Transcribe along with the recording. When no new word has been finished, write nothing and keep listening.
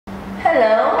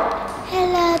Hello.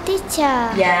 Hello,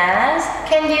 teacher. Yes.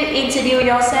 Can you introduce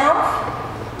yourself?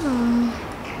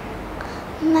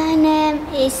 My name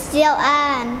is Phan Diệu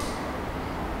An.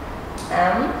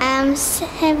 I'm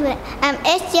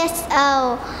 8 years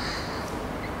old.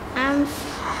 I'm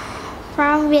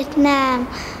from Vietnam.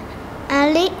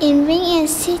 I live in Vĩnh Yên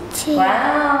City.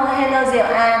 Wow. Hello, Diệu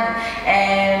An.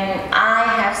 And I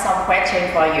have some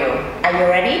questions for you. Are you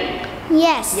ready?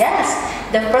 Yes. Yes.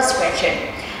 The first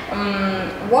question.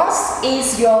 What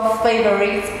is your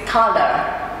favorite color?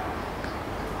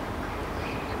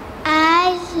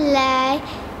 I like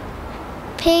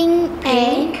pink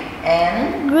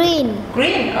and green.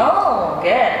 Green. Oh,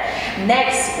 good.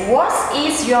 Next, what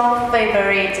is your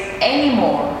favorite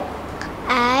animal?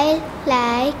 I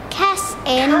like cats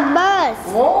and birds.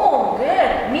 Oh,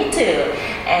 good. Me too.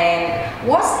 And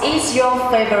what is your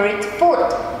favorite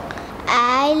food?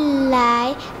 I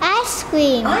like ice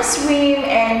cream. Ice cream.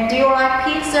 And do you like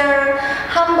pizza,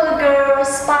 hamburger,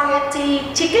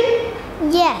 spaghetti, chicken?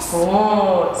 Yes.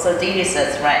 Oh, so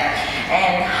delicious, right?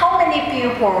 And how many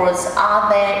pupils are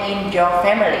there in your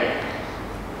family?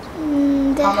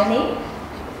 How many?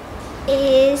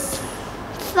 Is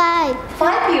five.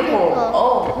 Five people.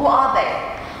 Oh, who are they?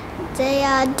 They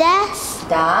are dad,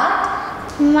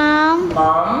 Mom,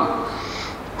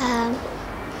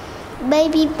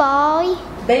 baby boy,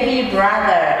 baby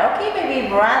brother. Okay, baby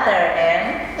brother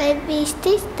and baby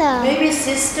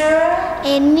sister,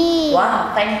 and me.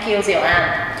 Wow, thank you, Diệu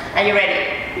An. Are you ready?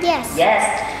 Yes. Yes.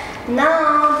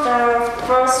 Now the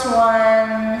first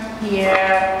one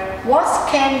here. What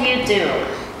can you do?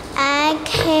 I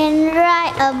can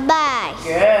ride a bike.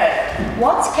 Good.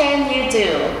 What can you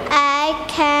do? I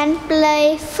can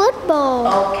play football.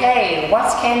 Okay,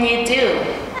 what can you do?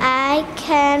 I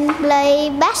can play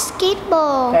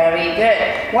basketball. Very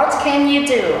good. What can you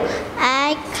do?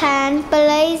 I can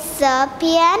play the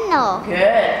piano.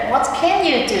 Good. What can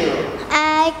you do?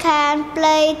 I can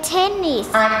play tennis.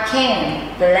 I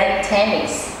can play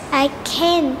tennis. I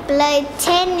can play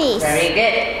tennis. Very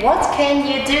good. What can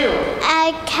you do?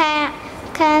 I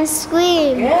can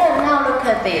swim. Good. Now look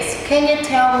at this. Can you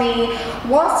tell me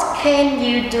what can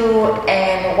you do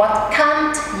and what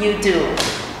can't you do?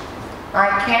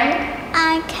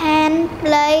 I can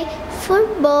play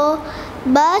football,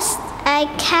 but I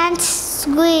can't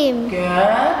swim. Good.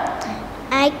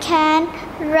 I can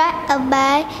ride a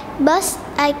bike, but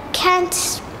I can't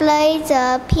play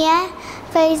the piano,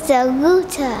 play the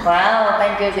guitar. Wow,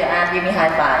 thank you, Diệu An. Give me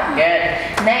high five.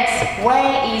 Good. Next,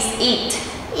 where is it?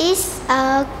 It's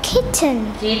a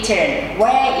kitchen. Kitchen.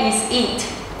 Where is it?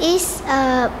 It's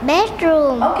a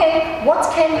bedroom. Okay,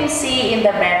 what can you see in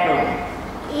the bedroom?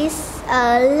 It's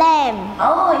a lamp.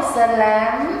 Oh, it's a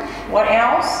lamp. What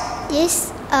else?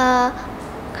 It's a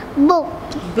book.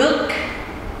 Book.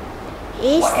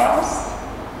 What else?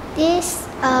 It's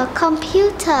a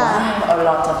computer. Wow, a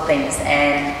lot of things.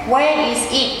 And where is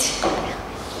it?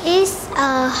 It's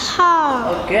a hall.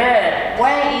 Oh, good.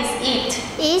 Where is it?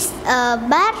 It's a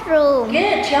bathroom.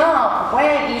 Good job.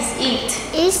 Where is it?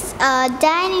 It's a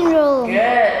dining room.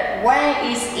 Good. Where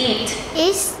is it?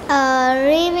 It's a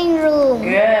living room.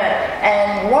 Good.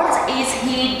 And what is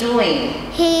he doing?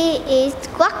 He is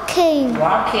walking.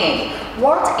 Walking.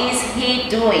 What is he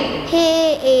doing?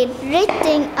 He is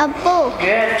reading a book.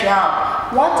 Good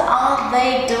job. What are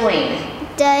they doing?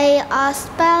 They are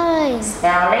spelling.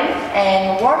 Spelling.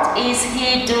 And what is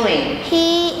he doing?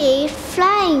 He is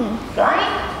flying. Flying?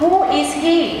 Who is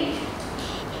he?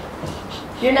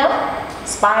 You know?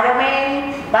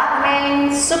 Spider-Man,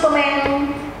 Batman,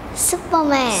 Superman.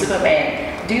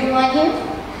 Superman. Do you like him?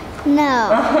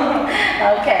 No.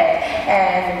 Okay.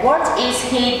 And what is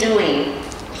he doing?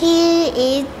 He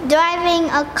is driving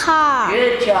a car.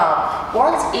 Good job.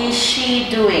 What is she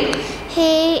doing?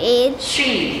 She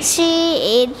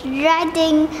is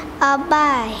riding a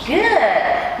bike.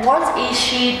 Good. What is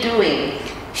she doing?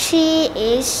 She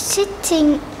is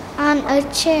sitting on a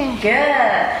chair.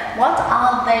 Good. What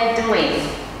are they doing?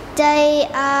 They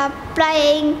are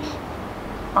playing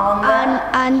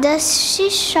on the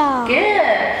seesaw.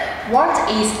 Good. What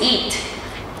is it?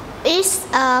 It's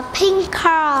a pink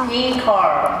car. Pink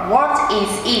car. What is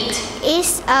it?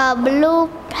 It's a blue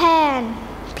plane.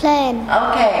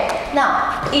 Okay.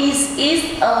 Now, is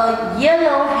it a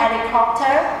yellow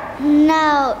helicopter?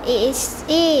 No, it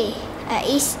isn't.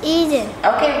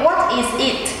 Okay, what is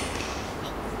it?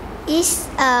 It's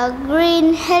a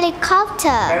green helicopter.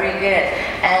 Very good.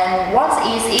 And what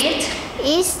is it?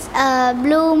 It's a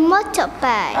blue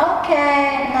motorbike.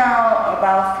 Okay, now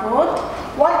about food.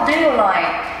 What do you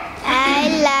like? I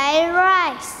like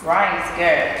rice. Rice,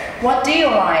 good. What do you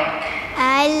like?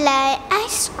 I like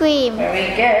ice cream.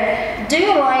 Very good. Do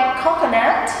you like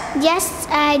coconut? Yes,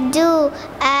 I do.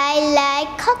 I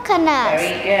like coconut.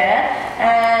 Very good.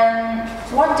 And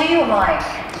what do you like?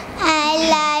 I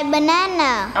like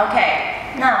banana.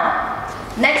 Okay. Now,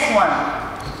 next one.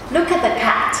 Look at the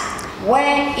cat.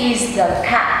 Where is the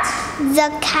cat?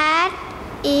 The cat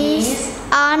is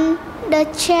on the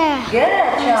chair.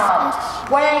 Good job.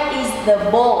 Where is the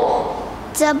ball?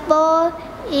 The ball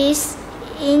is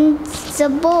in the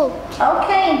book.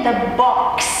 Okay, in the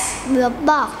box. The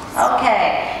box.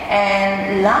 Okay,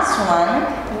 and last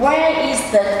one. Where is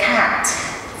the cat?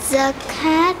 The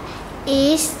cat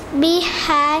is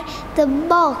behind the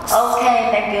box. Okay,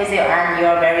 thank you, Diệu An. You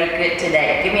are very good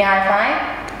today. Give me a high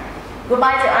five.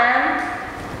 Goodbye, Diệu An.